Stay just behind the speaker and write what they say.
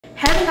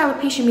Having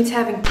alopecia means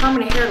having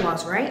permanent hair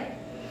loss, right?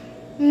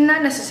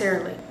 Not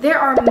necessarily. There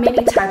are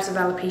many types of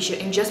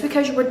alopecia, and just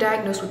because you were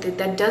diagnosed with it,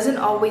 that doesn't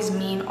always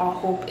mean all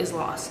hope is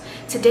lost.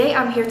 Today,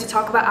 I'm here to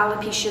talk about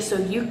alopecia so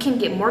you can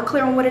get more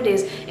clear on what it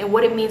is and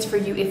what it means for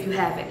you if you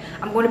have it.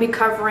 I'm going to be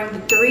covering the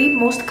 3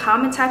 most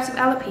common types of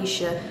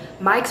alopecia,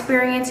 my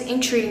experience in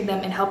treating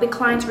them and helping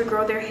clients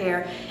regrow their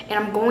hair, and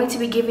I'm going to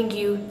be giving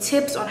you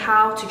tips on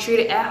how to treat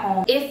it at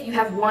home if you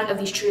have one of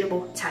these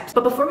treatable types.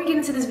 But before we get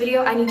into this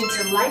video, I need you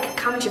to like,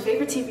 comment your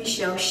favorite TV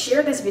show,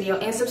 share this video,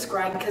 and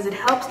subscribe because it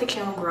helps the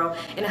channel grow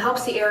and it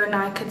helps the Era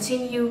 9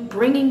 continue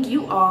bringing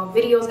you all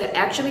videos that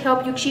actually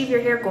help you achieve your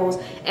hair goals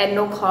at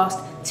no cost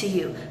to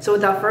you. So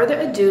without further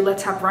ado,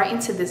 let's hop right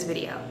into this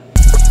video.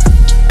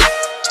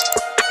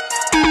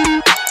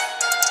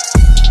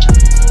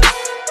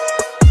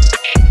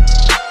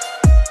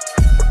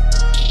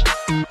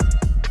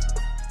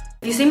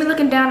 You see me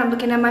looking down, I'm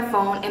looking at my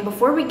phone, and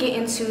before we get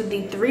into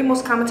the 3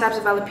 most common types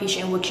of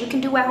alopecia and what you can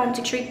do at home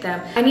to treat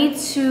them, I need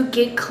to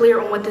get clear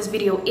on what this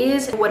video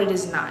is and what it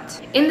is not.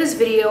 In this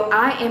video,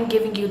 I am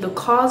giving you the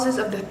causes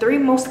of the 3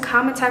 most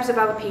common types of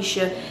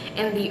alopecia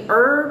and the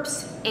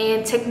herbs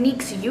and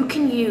techniques you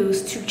can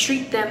use to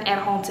treat them at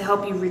home to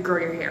help you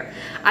regrow your hair.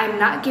 I'm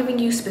not giving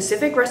you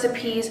specific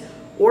recipes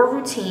or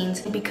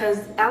routines because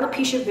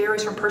alopecia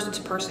varies from person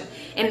to person.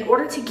 And in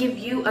order to give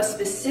you a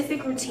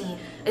specific routine,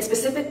 a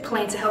specific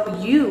plan to help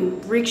you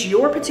reach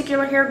your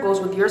particular hair goals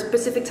with your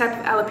specific type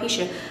of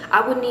alopecia,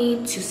 I would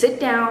need to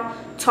sit down,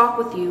 talk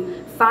with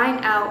you,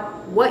 find out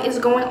what is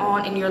going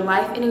on in your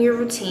life and in your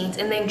routines,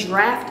 and then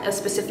draft a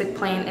specific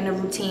plan and a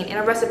routine and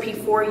a recipe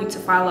for you to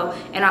follow.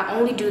 And I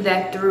only do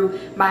that through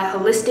my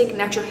holistic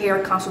natural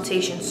hair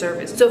consultation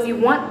service. So if you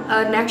want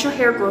a natural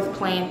hair growth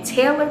plan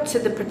tailored to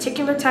the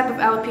particular type of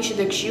alopecia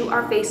that you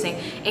are facing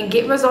and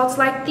get results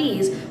like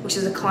these, which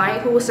is a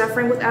client who was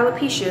suffering with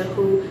alopecia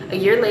who a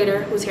year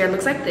later whose hair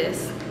looks like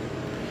this.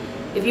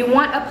 If you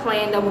want a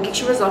plan that will get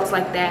you results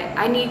like that,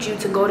 I need you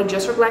to go to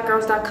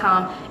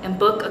justforblackgirls.com and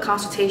book a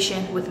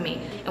consultation with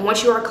me. And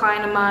once you are a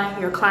client of mine,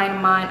 you're a client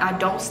of mine, I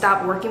don't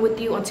stop working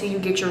with you until you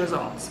get your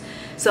results.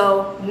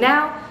 So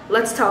now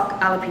let's talk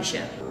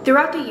alopecia.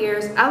 Throughout the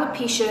years,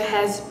 alopecia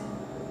has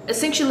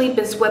essentially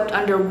been swept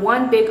under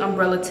one big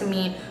umbrella to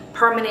mean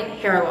permanent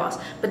hair loss,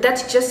 but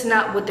that's just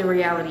not what the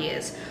reality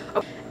is.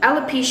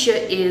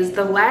 Alopecia is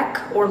the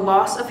lack or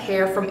loss of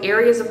hair from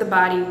areas of the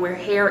body where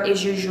hair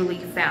is usually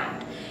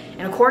found.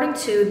 And according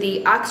to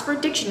the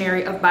Oxford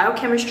Dictionary of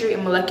Biochemistry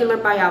and Molecular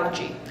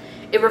Biology,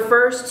 it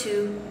refers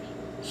to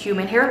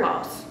human hair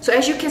loss. So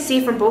as you can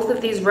see from both of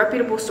these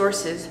reputable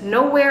sources,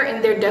 nowhere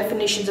in their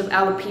definitions of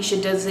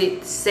alopecia does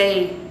it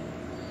say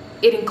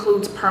it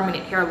includes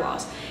permanent hair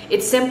loss.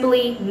 It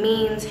simply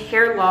means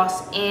hair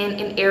loss in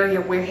an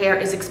area where hair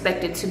is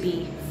expected to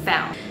be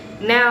found.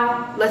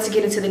 Now, let's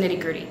get into the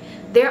nitty-gritty.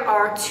 There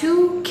are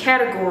 2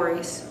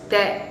 categories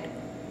that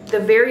the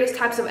various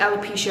types of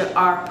alopecia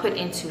are put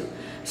into: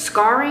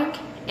 scarring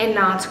and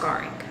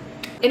non-scarring.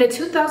 In a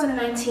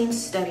 2019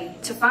 study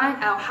to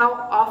find out how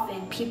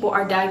often people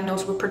are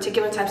diagnosed with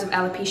particular types of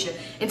alopecia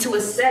and to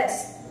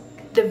assess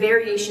the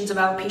variations of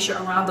alopecia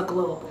around the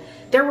globe,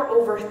 there were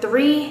over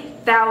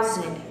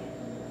 3,000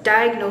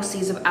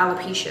 diagnoses of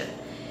alopecia.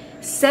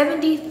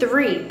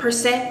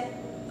 73%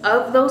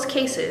 of those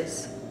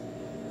cases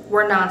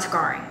were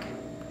non-scarring.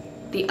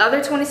 The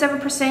other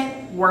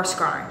 27% were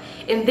scarring.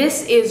 And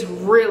this is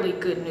really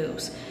good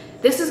news.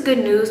 This is good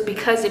news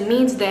because it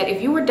means that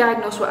if you were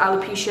diagnosed with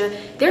alopecia,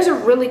 there's a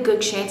really good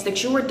chance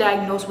that you were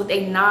diagnosed with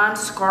a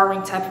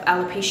non-scarring type of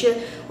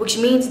alopecia, which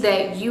means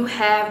that you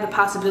have the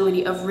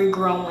possibility of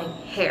regrowing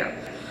hair.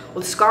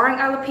 With scarring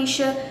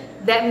alopecia,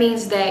 that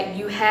means that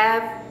you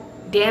have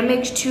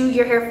damage to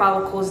your hair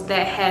follicles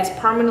that has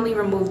permanently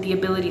removed the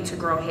ability to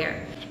grow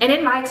hair. And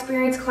in my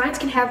experience, clients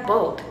can have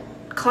both.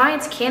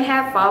 Clients can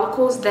have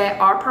follicles that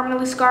are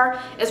permanently scarred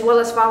as well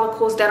as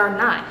follicles that are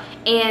not.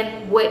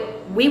 And what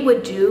we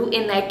would do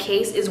in that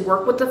case is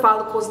work with the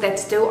follicles that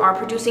still are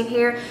producing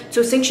hair to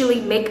essentially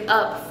make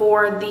up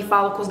for the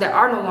follicles that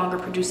are no longer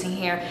producing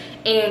hair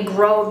and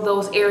grow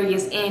those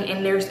areas in.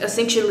 And there's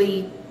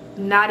essentially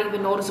not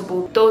even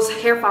noticeable those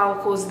hair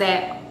follicles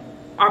that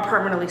are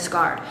permanently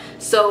scarred.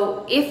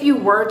 So if you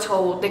were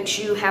told that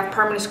you have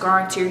permanent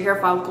scarring to your hair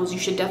follicles, you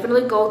should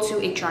definitely go to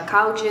a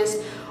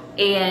trichologist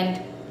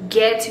and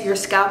get your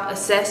scalp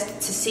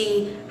assessed to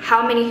see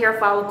how many hair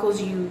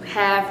follicles you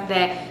have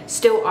that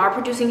still are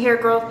producing hair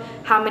growth,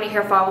 how many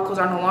hair follicles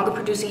are no longer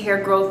producing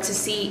hair growth, to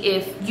see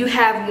if you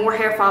have more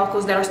hair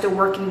follicles that are still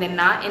working than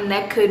not, and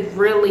that could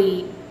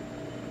really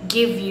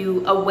give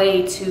you a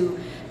way to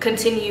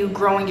continue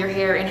growing your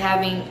hair and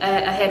having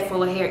a head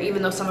full of hair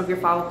even though some of your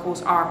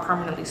follicles are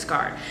permanently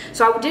scarred.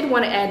 So I did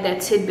want to add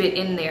that tidbit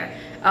in there.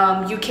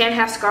 You can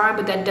have scarring,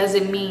 but that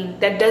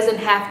doesn't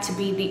have to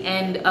be the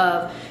end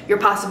of your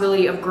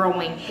possibility of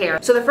growing hair.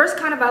 So the first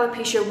kind of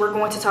alopecia we're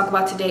going to talk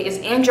about today is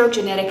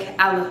androgenetic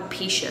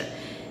alopecia.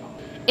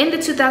 In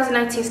the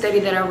 2019 study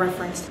that I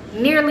referenced,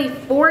 nearly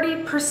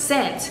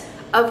 40%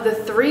 of the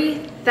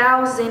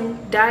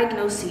 3,000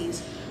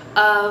 diagnoses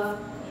of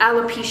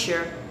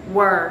alopecia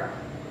were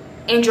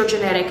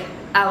androgenetic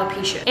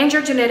alopecia.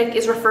 Androgenetic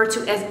is referred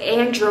to as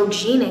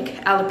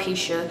androgenic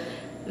alopecia,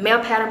 male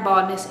pattern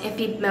baldness, and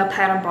female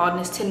pattern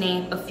baldness, to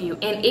name a few.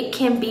 And it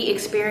can be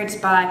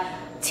experienced by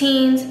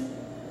teens,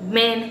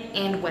 men,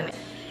 and women.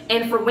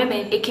 And for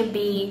women, it can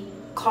be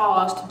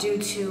caused due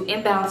to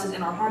imbalances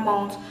in our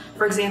hormones.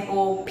 For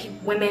example,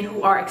 women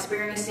who are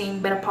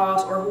experiencing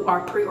menopause or who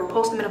are pre or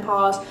post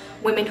menopause,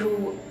 women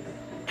who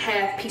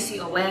have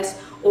PCOS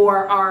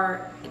or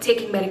are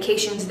taking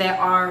medications that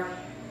are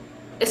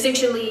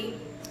essentially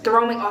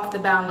throwing off the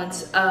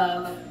balance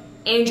of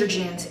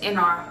androgens in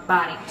our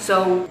body.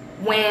 So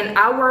when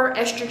our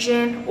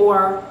estrogen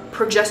or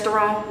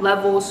progesterone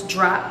levels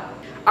drop,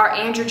 our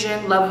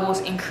androgen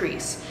levels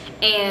increase.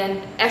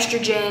 And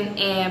estrogen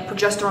and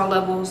progesterone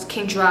levels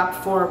can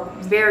drop for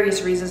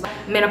various reasons,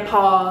 like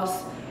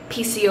menopause,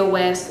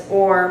 PCOS,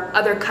 or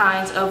other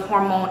kinds of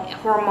hormone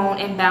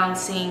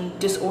imbalancing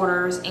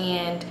disorders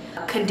and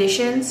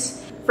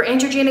conditions. For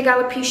androgenic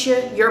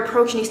alopecia, your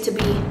approach needs to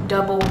be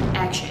double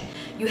action.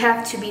 You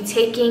have to be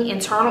taking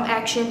internal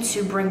action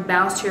to bring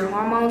balance to your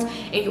hormones,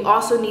 and you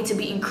also need to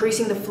be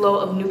increasing the flow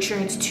of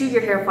nutrients to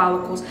your hair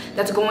follicles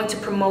that's going to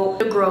promote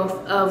the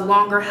growth of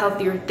longer,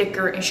 healthier,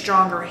 thicker, and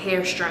stronger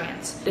hair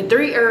strands. The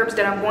 3 herbs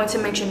that I'm going to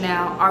mention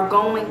now are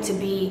going to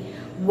be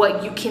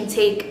what you can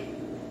take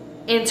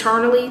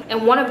internally,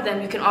 and one of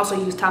them you can also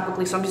use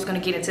topically, so I'm just going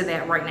to get into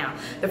that right now.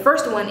 The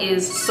first one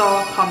is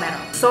saw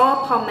palmetto.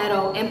 Saw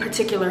palmetto in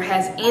particular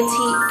has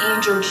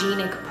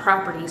anti-androgenic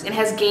properties and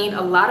has gained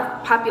a lot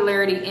of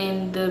popularity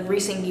in the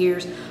recent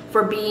years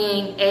for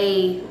being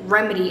a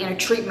remedy and a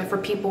treatment for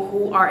people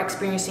who are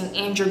experiencing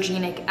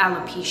androgenic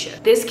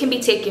alopecia. This can be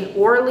taken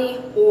orally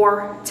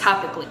or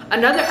topically.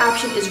 Another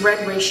option is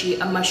red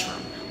reishi, a mushroom.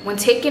 When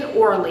taken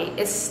orally,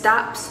 it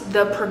stops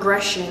the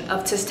progression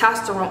of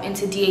testosterone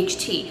into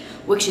DHT,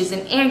 which is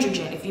an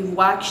androgen. If you've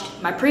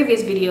watched my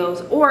previous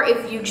videos, or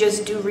if you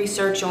just do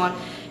research on,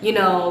 you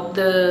know,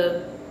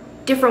 the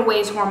different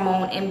ways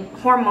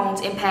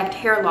hormones impact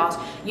hair loss,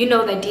 you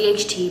know that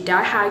DHT,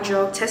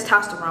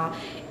 dihydrotestosterone,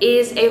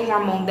 is a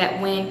hormone that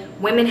when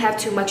women have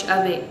too much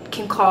of it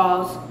can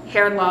cause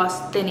hair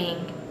loss,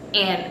 thinning,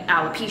 and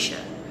alopecia.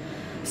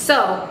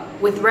 So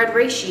with red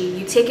reishi,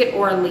 you take it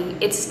orally,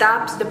 it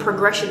stops the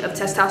progression of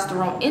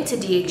testosterone into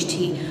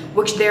DHT,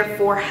 which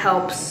therefore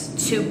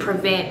helps to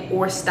prevent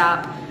or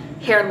stop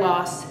hair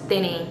loss,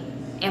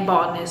 thinning, and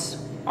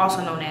baldness,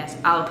 also known as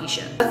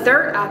alopecia. A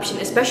third option,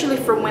 especially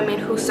for women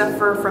who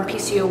suffer from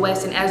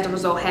PCOS and as a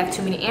result have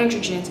too many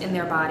androgens in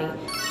their body,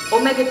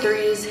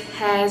 omega-3s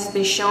has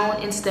been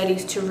shown in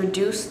studies to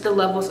reduce the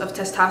levels of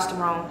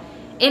testosterone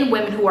in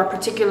women who are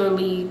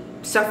particularly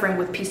suffering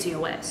with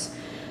PCOS.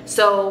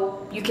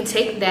 So you can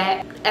take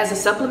that as a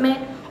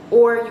supplement,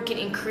 or you can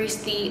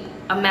increase the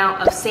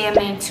amount of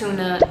salmon,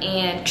 tuna,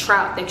 and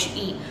trout that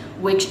you eat,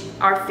 which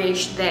are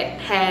fish that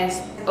has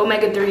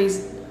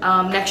omega-3s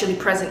naturally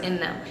present in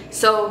them.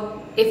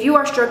 So if you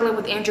are struggling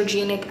with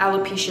androgenic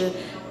alopecia,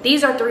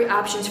 these are 3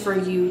 options for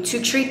you to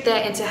treat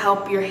that and to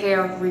help your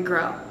hair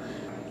regrow.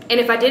 And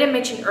if I didn't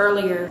mention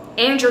earlier,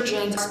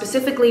 androgens,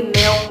 specifically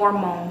male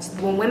hormones,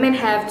 when women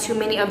have too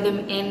many of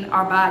them in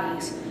our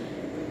bodies,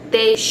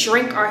 they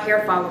shrink our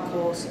hair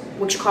follicles,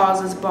 which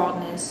causes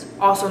baldness,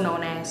 also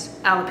known as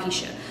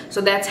alopecia.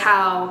 So that's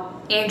how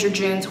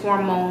androgens,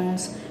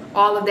 hormones,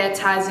 all of that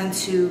ties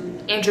into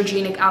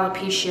androgenic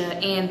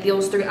alopecia. And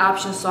those 3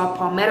 options, saw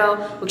palmetto,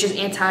 which is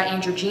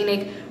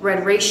anti-androgenic,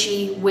 red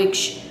reishi,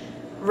 which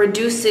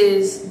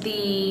reduces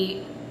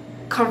the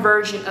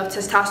conversion of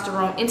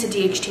testosterone into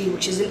DHT,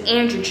 which is an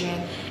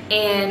androgen,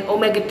 and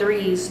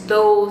omega-3s,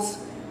 those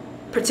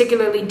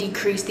particularly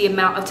decrease the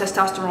amount of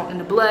testosterone in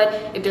the blood.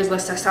 If there's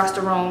less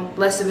testosterone,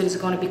 less of it is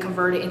going to be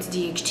converted into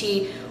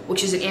DHT,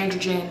 which is an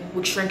androgen,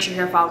 which shrinks your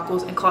hair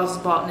follicles and causes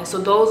baldness. So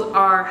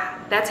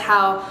that's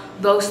how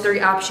those 3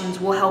 options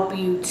will help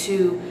you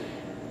to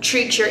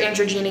treat your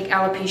androgenic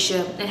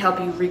alopecia and help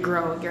you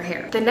regrow your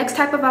hair. The next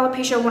type of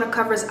alopecia I want to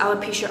cover is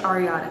alopecia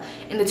areata.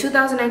 In the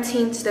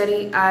 2019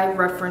 study I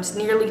referenced,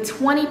 nearly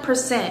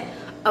 20%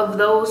 of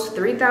those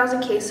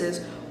 3,000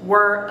 cases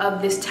were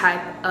of this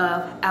type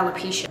of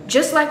alopecia.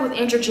 Just like with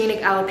androgenic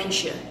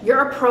alopecia,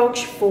 your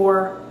approach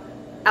for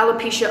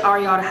alopecia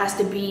areata has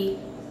to be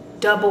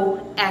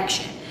double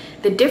action.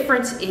 The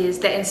difference is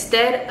that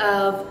instead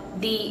of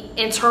the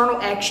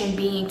internal action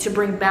being to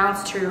bring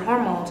balance to your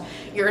hormones,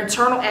 your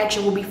internal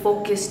action will be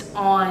focused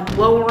on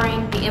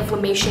lowering the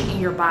inflammation in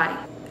your body.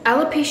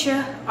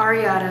 Alopecia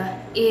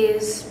areata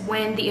is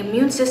when the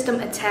immune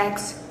system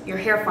attacks your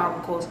hair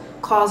follicles,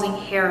 causing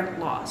hair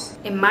loss.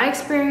 In my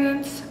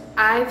experience,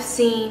 I've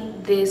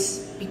seen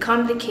this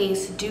become the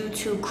case due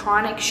to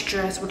chronic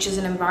stress, which is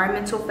an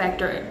environmental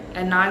factor,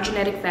 a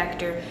non-genetic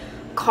factor,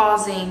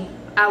 causing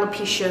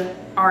alopecia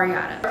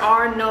areata. There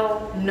are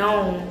no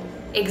known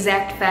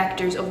exact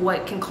factors of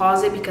what can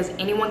cause it because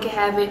anyone can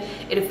have it.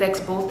 It affects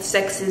both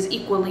sexes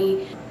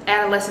equally.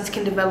 Adolescents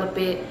can develop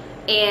it,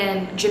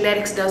 and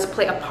genetics does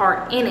play a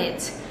part in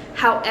it.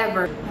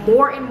 However,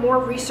 more and more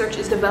research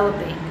is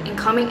developing and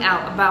coming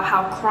out about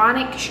how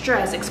chronic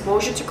stress,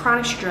 exposure to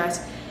chronic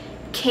stress,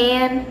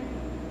 can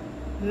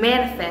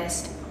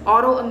manifest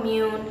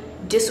autoimmune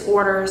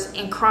disorders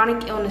and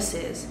chronic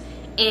illnesses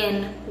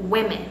in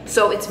women.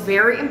 So it's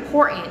very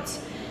important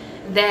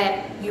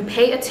that you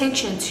pay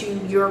attention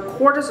to your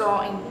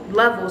cortisol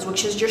levels,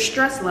 which is your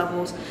stress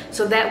levels,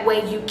 so that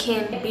way you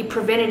can be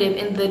preventative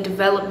in the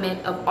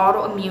development of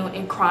autoimmune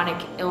and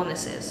chronic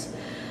illnesses.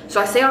 So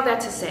I say all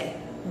that to say,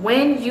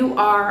 when you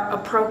are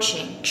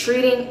approaching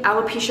treating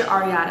alopecia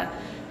areata,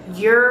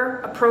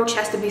 your approach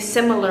has to be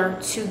similar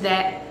to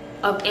that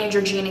of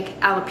androgenic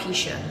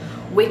alopecia,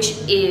 which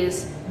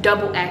is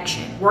double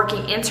action,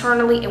 working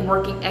internally and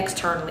working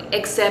externally,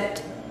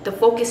 except the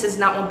focus is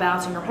not on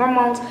balancing your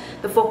hormones.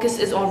 The focus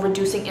is on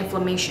reducing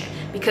inflammation,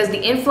 because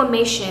the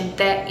inflammation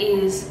that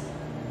is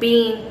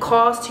being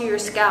caused to your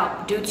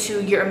scalp due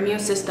to your immune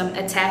system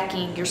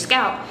attacking your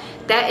scalp,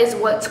 that is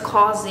what's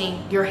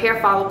causing your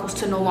hair follicles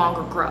to no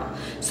longer grow.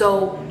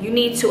 So you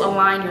need to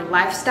align your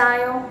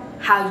lifestyle,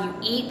 how you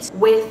eat,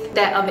 with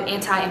that of an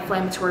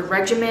anti-inflammatory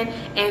regimen,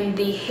 and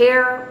the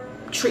hair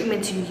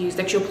treatment you use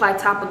that you apply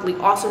topically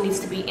also needs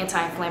to be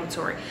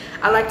anti-inflammatory.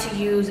 I like to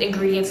use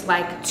ingredients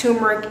like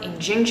turmeric and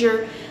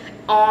ginger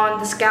on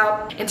the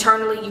scalp.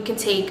 Internally, you can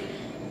take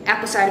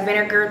apple cider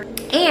vinegar,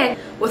 and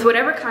with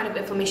whatever kind of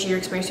inflammation you're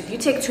experiencing, if you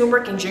take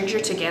turmeric and ginger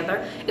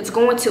together, it's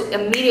going to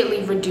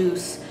immediately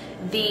reduce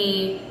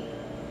the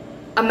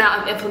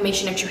amount of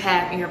inflammation that you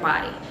have in your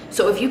body.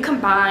 So if you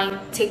combine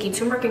taking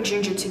turmeric and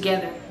ginger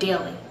together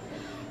daily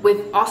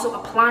with also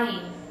applying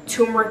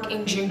turmeric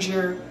and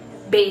ginger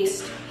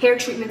based hair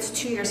treatments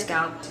to your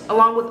scalp,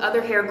 along with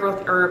other hair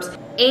growth herbs,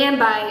 and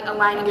by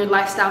aligning your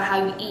lifestyle,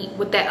 how you eat,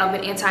 with that of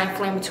an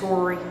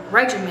anti-inflammatory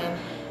regimen,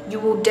 you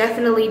will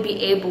definitely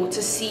be able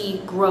to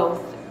see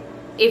growth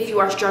if you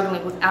are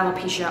struggling with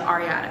alopecia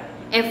areata.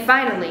 And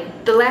finally,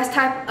 the last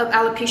type of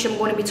alopecia I'm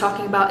going to be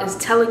talking about is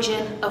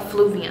telogen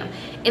effluvium.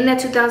 In that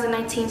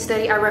 2019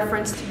 study I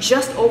referenced,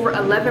 just over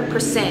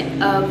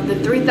 11% of the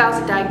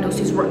 3,000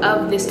 diagnoses were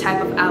of this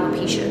type of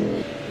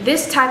alopecia.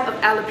 This type of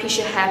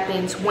alopecia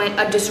happens when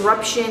a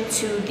disruption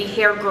to the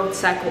hair growth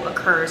cycle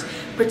occurs,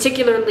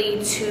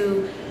 particularly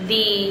to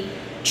the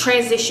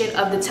transition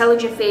of the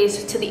telogen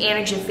phase to the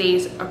anagen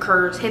phase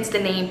occurs, hence the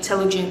name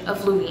telogen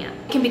effluvium.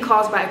 It can be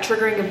caused by a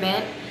triggering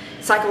event,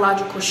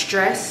 psychological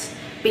stress,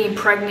 being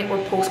pregnant or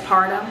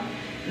postpartum,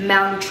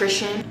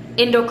 malnutrition,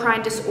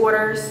 endocrine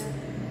disorders,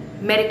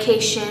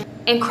 medication,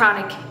 and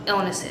chronic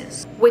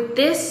illnesses. With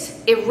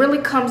this, it really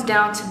comes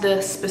down to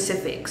the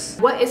specifics.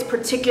 What is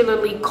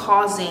particularly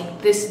causing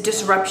this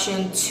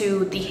disruption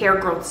to the hair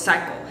growth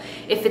cycle?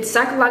 If it's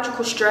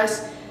psychological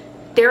stress,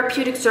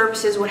 therapeutic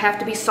services would have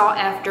to be sought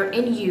after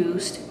and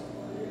used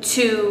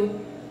to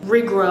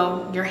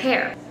regrow your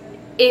hair.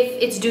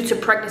 If it's due to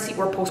pregnancy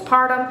or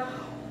postpartum,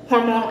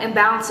 hormonal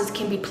imbalances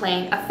can be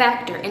playing a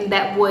factor, and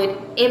that would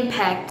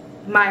impact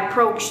my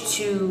approach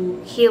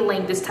to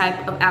healing this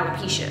type of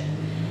alopecia.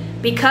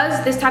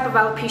 Because this type of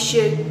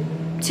alopecia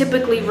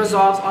typically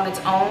resolves on its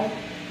own,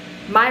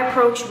 my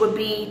approach would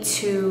be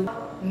to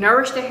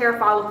nourish the hair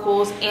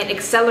follicles and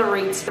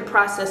accelerate the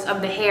process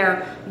of the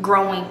hair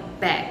growing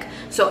back.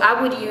 So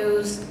I would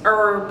use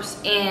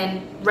herbs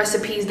and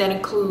recipes that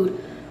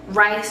include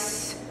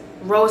rice,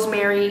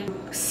 rosemary,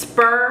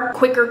 spur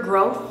quicker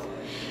growth,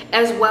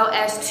 as well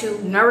as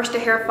to nourish the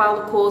hair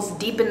follicles,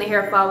 deepen the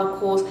hair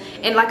follicles,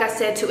 and like I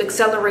said, to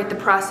accelerate the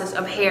process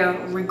of hair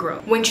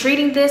regrowth. When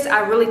treating this, I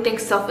really think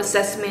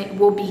self-assessment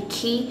will be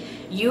key.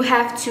 You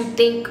have to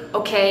think,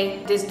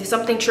 okay, did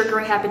something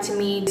triggering happen to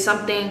me? Did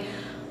something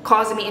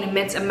causing me an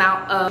immense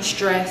amount of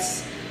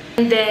stress?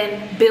 And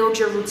then build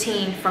your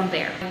routine from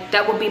there.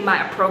 That would be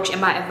my approach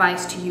and my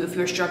advice to you if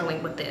you're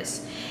struggling with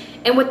this.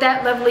 And with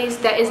that, lovelies,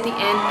 that is the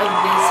end of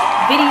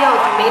this video.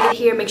 If you made it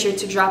here, make sure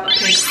to drop a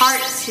pink heart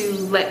to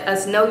let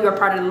us know you're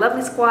part of the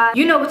Lovely Squad.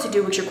 You know what to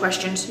do with your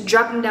questions.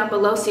 Drop them down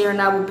below. Sierra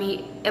and I will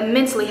be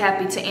immensely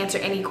happy to answer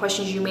any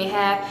questions you may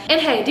have.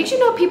 And hey, did you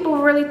know people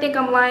really think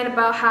I'm lying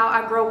about how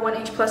I grow 1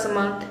 inch plus a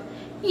month?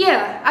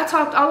 Yeah, I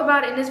talked all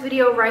about it in this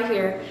video right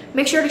here.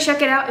 Make sure to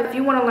check it out if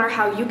you want to learn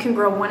how you can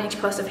grow 1 inch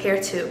plus of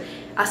hair too.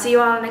 I'll see you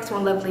all on the next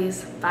one,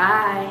 lovelies.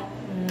 Bye.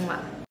 Mwah.